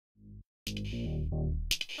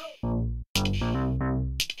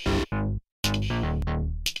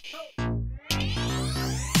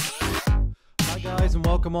Guys, and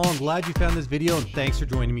welcome all. I'm glad you found this video and thanks for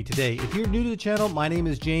joining me today. If you're new to the channel, my name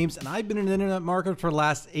is James and I've been in the internet market for the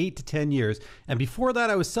last 8 to 10 years. And before that,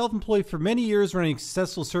 I was self-employed for many years running a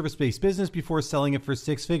successful service-based business before selling it for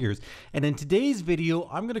 6 figures. And in today's video,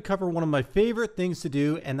 I'm going to cover one of my favorite things to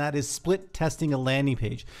do, and that is split testing a landing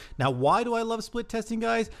page. Now, why do I love split testing,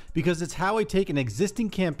 guys? Because it's how I take an existing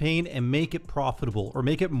campaign and make it profitable or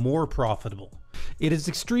make it more profitable. It is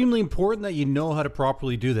extremely important that you know how to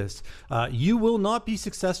properly do this. You will not be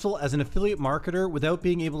successful as an affiliate marketer without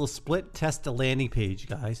being able to split test a landing page,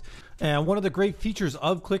 guys. And one of the great features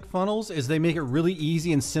of ClickFunnels is they make it really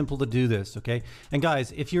easy and simple to do this, okay? And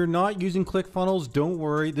guys, if you're not using ClickFunnels, don't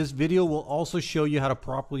worry. This video will also show you how to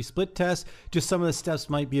properly split test. Just some of the steps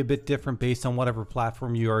might be a bit different based on whatever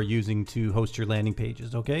platform you are using to host your landing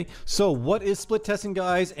pages, okay? So what is split testing,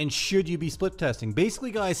 guys, and should you be split testing?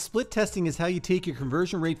 Basically, guys, split testing is how you take your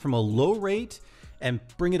conversion rate from a low rate and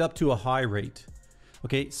bring it up to a high rate.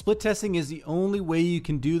 Okay, split testing is the only way you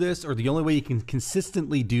can do this, or the only way you can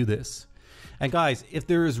consistently do this. And guys, if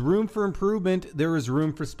there is room for improvement, there is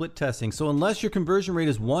room for split testing. So unless your conversion rate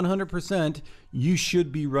is 100%, you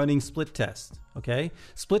should be running split tests. Okay,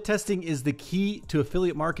 split testing is the key to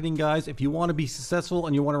affiliate marketing, guys. If you want to be successful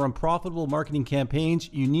and you want to run profitable marketing campaigns,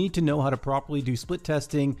 you need to know how to properly do split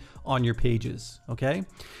testing on your pages. Okay,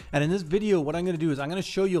 and in this video, what I'm going to do is I'm going to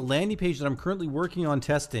show you a landing page that I'm currently working on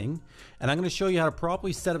testing, and I'm going to show you how to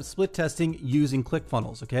properly set up split testing using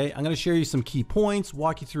ClickFunnels. Okay, I'm going to share you some key points,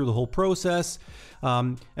 walk you through the whole process,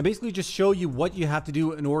 and basically just show you what you have to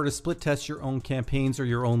do in order to split test your own campaigns or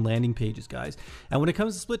your own landing pages, guys. And when it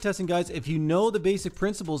comes to split testing, guys, if you know the basic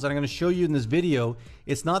principles that I'm going to show you in this video,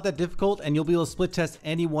 it's not that difficult, and you'll be able to split test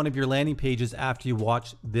any one of your landing pages after you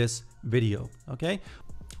watch this video. Okay.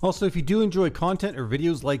 Also, if you do enjoy content or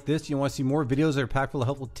videos like this, you want to see more videos that are packed full of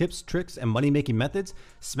helpful tips, tricks, and money-making methods,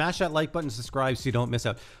 smash that like button and subscribe so you don't miss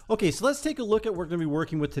out. Okay, so let's take a look at what we're going to be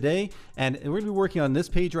working with today. And we're going to be working on this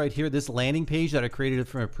page right here, this landing page that I created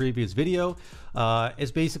from a previous video.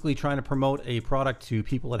 It's basically trying to promote a product to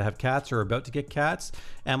people that have cats or are about to get cats.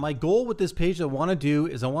 And my goal with this page that I want to do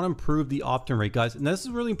is I want to improve the opt-in rate, guys. And this is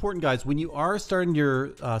really important, guys. When you are starting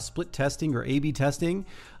your split testing or A/B testing,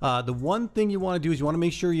 the one thing you want to do is you want to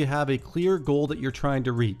make sure you have a clear goal that you're trying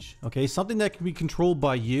to reach. Okay, something that can be controlled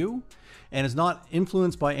by you and is not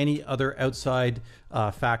influenced by any other outside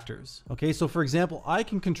factors. Okay, so for example, I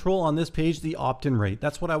can control on this page the opt-in rate.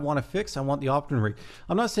 That's what I want to fix. I want the opt-in rate.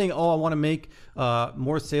 I'm not saying, oh, I want to make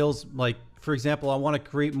more sales. Like, for example, I want to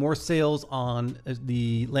create more sales on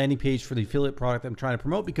the landing page for the affiliate product I'm trying to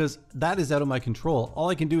promote, because that is out of my control. All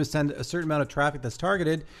I can do is send a certain amount of traffic that's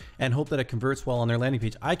targeted and hope that it converts well on their landing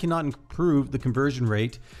page. I cannot improve the conversion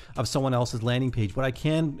rate of someone else's landing page, but I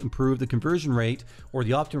can improve the conversion rate or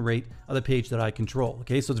the opt-in rate of the page that I control.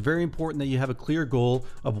 Okay, so it's very important that you have a clear goal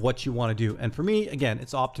of what you want to do. And for me, again,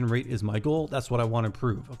 it's opt-in rate is my goal. That's what I want to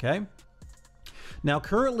improve. Okay. Now,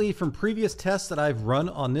 currently from previous tests that I've run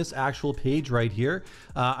on this actual page right here,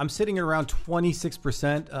 I'm sitting at around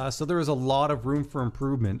 26%. So there is a lot of room for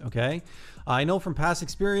improvement. Okay. I know from past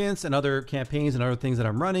experience and other campaigns and other things that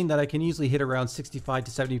I'm running that I can easily hit around 65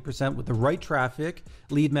 to 70% with the right traffic,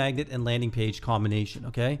 lead magnet, and landing page combination.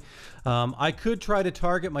 Okay. I could try to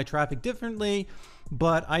target my traffic differently,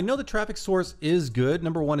 but I know the traffic source is good.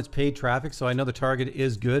 Number one, it's paid traffic. So I know the target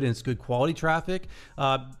is good and it's good quality traffic.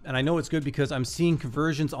 And I know it's good because I'm seeing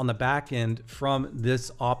conversions on the back end from this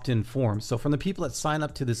opt-in form. So from the people that sign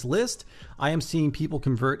up to this list, I am seeing people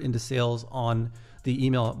convert into sales on the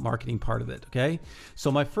email marketing part of it. Okay.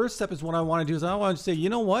 So my first step is what I want to do is I want to say, you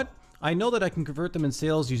know what? I know that I can convert them in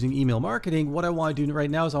sales using email marketing. What I want to do right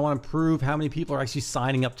now is I want to improve how many people are actually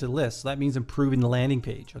signing up to the list. So that means improving the landing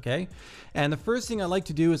page. Okay. And the first thing I like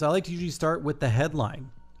to do is I like to usually start with the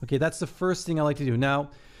headline. Okay. That's the first thing I like to do.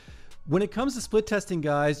 Now, when it comes to split testing,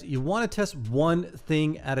 guys, you want to test one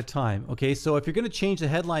thing at a time. Okay, so if you're going to change the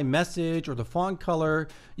headline message or the font color,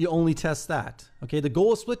 you only test that. Okay, the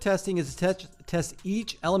goal of split testing is to test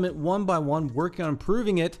each element one by one, working on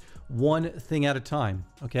improving it one thing at a time.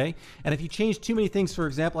 Okay, and if you change too many things, for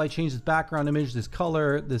example, I changed this background image, this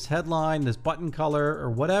color, this headline, this button color, or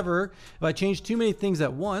whatever, if I change too many things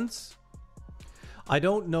at once, I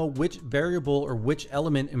don't know which variable or which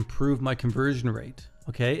element improved my conversion rate.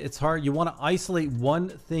 Okay, it's hard. You want to isolate one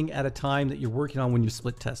thing at a time that you're working on when you're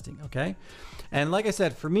split testing. Okay, and like I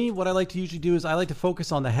said, for me, what I like to usually do is I like to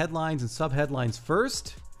focus on the headlines and subheadlines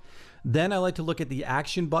first. Then I like to look at the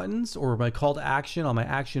action buttons or my call to action on my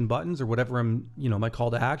action buttons or whatever my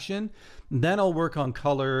call to action. Then I'll work on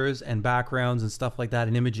colors and backgrounds and stuff like that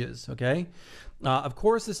and images, okay? Of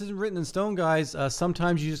course, this isn't written in stone, guys.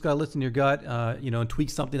 Sometimes you just gotta listen to your gut, and tweak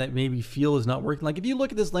something that maybe you feel is not working. Like if you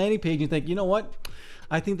look at this landing page and think, you know what?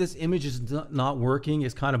 I think this image is not working.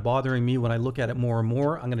 It's kind of bothering me when I look at it more and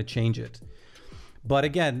more. I'm gonna change it. But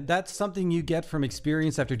again, that's something you get from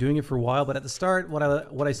experience after doing it for a while. But at the start,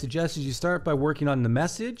 what I suggest is you start by working on the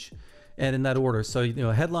message and in that order. So,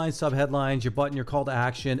 headlines, subheadlines, your button, your call to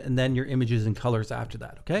action, and then your images and colors after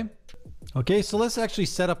that, okay? Okay, so let's actually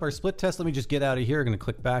set up our split test. Let me just get out of here. I'm gonna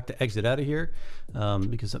click back to exit out of here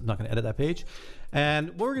because I'm not gonna edit that page. And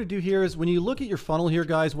what we're gonna do here is when you look at your funnel here,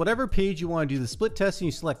 guys, whatever page you wanna do the split test, and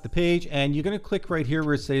you select the page, and you're gonna click right here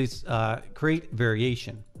where it says create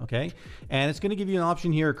variation, okay? And it's gonna give you an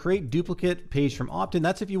option here, create duplicate page from opt-in.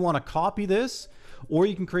 That's if you wanna copy this, or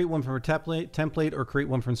you can create one from a template or create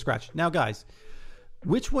one from scratch. Now, guys,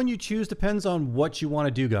 which one you choose depends on what you want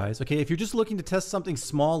to do, guys. Okay, if you're just looking to test something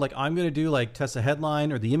small, like I'm going to do, like test a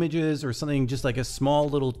headline or the images or something, just like a small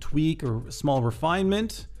little tweak or small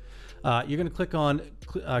refinement, you're going to click on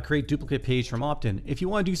create duplicate page from opt-in. If you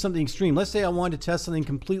want to do something extreme, let's say I wanted to test something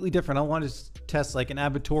completely different. I want to test like an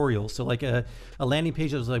advertorial, so like a landing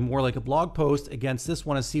page that was like more like a blog post against this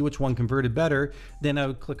one, to see which one converted better. Then I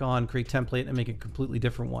would click on create template and make a completely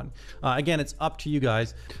different one. Again, it's up to you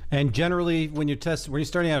guys. And generally, when you're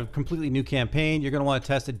starting out a completely new campaign, you're going to want to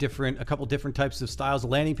test a couple different types of styles of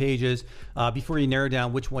landing pages before you narrow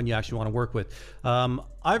down which one you actually want to work with.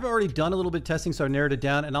 I've already done a little bit of testing, so I narrowed it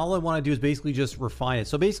down, and all I want to do is basically just refine it.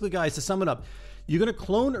 So basically, guys, to sum it up, you're going to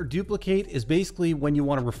clone or duplicate is basically when you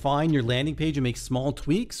want to refine your landing page and make small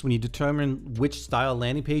tweaks when you determine which style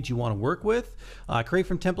landing page you want to work with. Create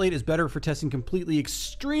from template is better for testing completely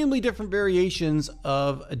extremely different variations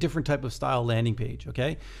of a different type of style landing page,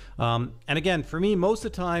 okay? And again, for me, most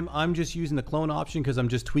of the time, I'm just using the clone option because I'm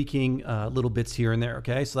just tweaking little bits here and there,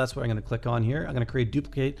 okay? So that's what I'm going to click on here. I'm going to create a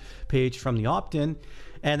duplicate page from the opt-in.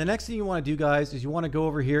 And the next thing you want to do, guys, is you want to go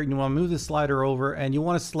over here and you want to move this slider over and you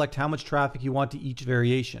want to select how much traffic you want to each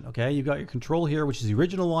variation, okay? You've got your control here, which is the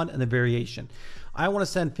original one, and the variation. I want to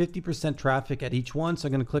send 50% traffic at each one, so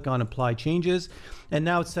I'm going to click on apply changes, and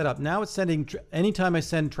now it's set up. Now it's sending, anytime I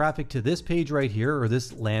send traffic to this page right here, or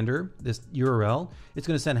this lander, this URL, it's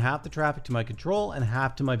going to send half the traffic to my control and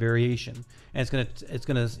half to my variation. And it's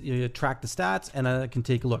going to track the stats, and I can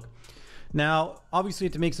take a look. Now, obviously, you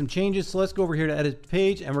have to make some changes, so let's go over here to edit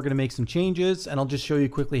page, and we're going to make some changes, and I'll just show you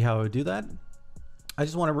quickly how I would do that. I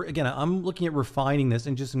just want to, again, I'm looking at refining this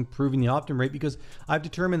and just improving the opt-in rate because I've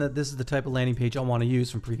determined that this is the type of landing page I want to use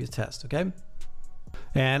from previous tests, okay?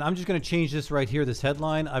 And I'm just going to change this right here, this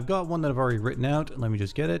headline. I've got one that I've already written out. Let me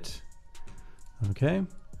just get it. Okay.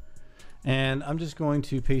 And I'm just going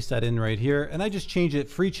to paste that in right here. And I just changed it,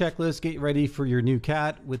 free checklist, get ready for your new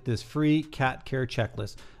cat with this free cat care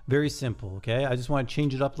checklist. Very simple, okay? I just want to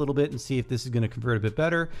change it up a little bit and see if this is going to convert a bit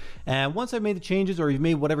better. And once I've made the changes, or you've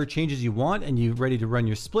made whatever changes you want and you're ready to run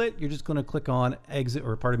your split, you're just going to click on exit,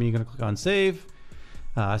 or pardon me, you're going to click on save,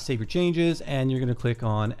 save your changes, and you're going to click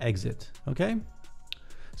on exit, okay?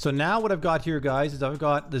 So now what I've got here, guys, is I've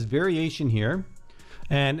got this variation here.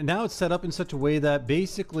 And now it's set up in such a way that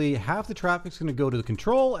basically half the traffic is going to go to the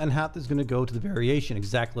control and half is going to go to the variation,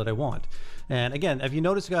 exactly what I want. And again, if you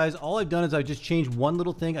notice, guys, all I've done is I just changed one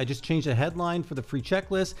little thing. I just changed the headline for the free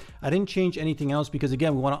checklist. I didn't change anything else because,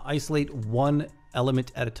 again, we want to isolate one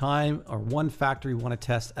element at a time, or one factor we want to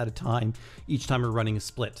test at a time each time we're running a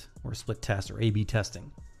split or a split test or A/B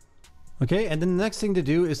testing. Okay, and then the next thing to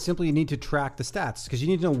do is simply you need to track the stats because you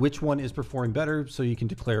need to know which one is performing better so you can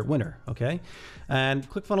declare a winner, okay? And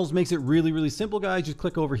ClickFunnels makes it really, really simple, guys. Just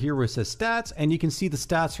click over here where it says stats and you can see the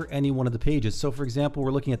stats for any one of the pages. So for example,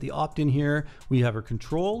 we're looking at the opt-in here. We have our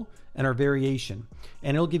control and our variation.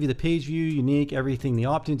 And it'll give you the page view, unique, everything, the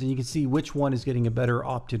opt-ins, and you can see which one is getting a better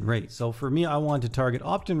opt-in rate. So for me, I want to target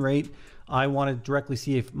opt-in rate. I want to directly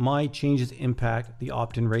see if my changes impact the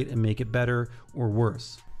opt-in rate and make it better or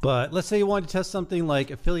worse. But let's say you want to test something like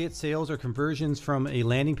affiliate sales or conversions from a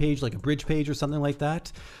landing page, like a bridge page or something like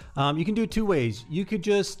that. You can do it two ways. You could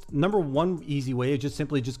just, number one easy way is just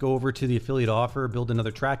simply just go over to the affiliate offer, build another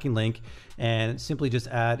tracking link, and simply just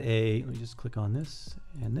add a, let me just click on this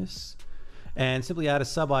and this. and simply add a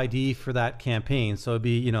sub ID for that campaign. So it'd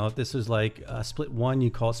be, you know, if this was like split 1,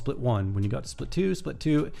 you call it split 1. When you got to split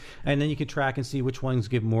 2, and then you can track and see which ones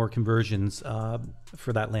give more conversions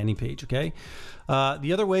for that landing page. Okay.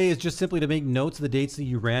 The other way is just simply to make notes of the dates that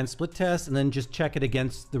you ran split tests, and then just check it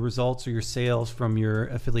against the results or your sales from your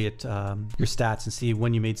affiliate, your stats, and see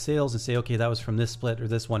when you made sales and say, okay, that was from this split or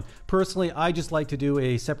this one. Personally, I just like to do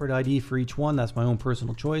a separate ID for each one. That's my own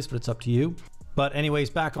personal choice, but it's up to you. But anyways,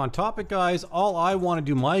 back on topic, guys, all I want to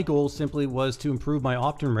do, my goal simply was to improve my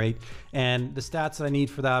opt-in rate, and the stats that I need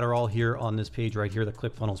for that are all here on this page right here that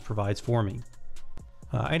ClickFunnels provides for me.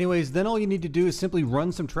 Anyways, then all you need to do is simply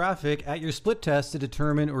run some traffic at your split test to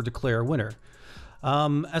determine or declare a winner.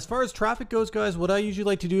 As far as traffic goes, guys, what I usually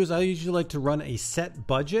like to do is I usually like to run a set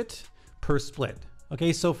budget per split.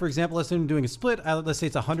 Okay, so for example, let's say I'm doing a split. Let's say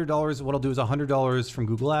it's $100. What I'll do is $100 from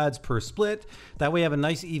Google Ads per split. That way I have a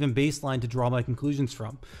nice even baseline to draw my conclusions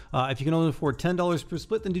from. If you can only afford $10 per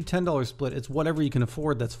split, then do $10 split. It's whatever you can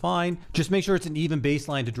afford, that's fine. Just make sure it's an even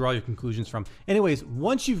baseline to draw your conclusions from. Anyways,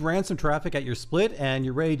 once you've ran some traffic at your split and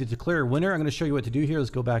you're ready to declare a winner, I'm gonna show you what to do here. Let's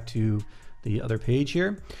go back to the other page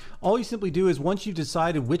here. All you simply do is once you've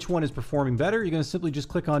decided which one is performing better, you're gonna simply just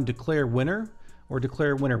click on declare winner, or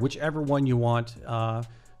declare winner, whichever one you want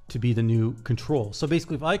to be the new control. So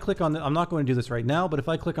basically, if I click on I'm not going to do this right now, but if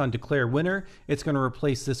I click on declare winner, it's going to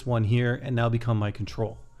replace this one here and now become my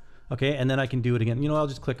control. Okay, and then I can do it again. You know, I'll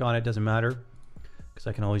just click on it, doesn't matter, because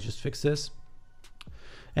I can always just fix this.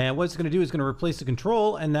 And what it's going to do is going to replace the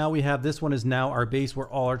control, and now we have this one is now our base where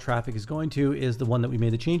all our traffic is going to, is the one that we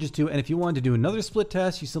made the changes to. And if you wanted to do another split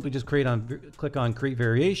test, you simply just click on create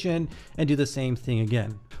variation and do the same thing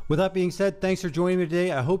again. With that being said, thanks for joining me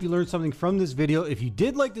today. I hope you learned something from this video. If you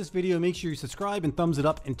did like this video, make sure you subscribe and thumbs it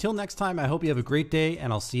up. Until next time, I hope you have a great day,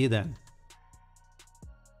 and I'll see you then.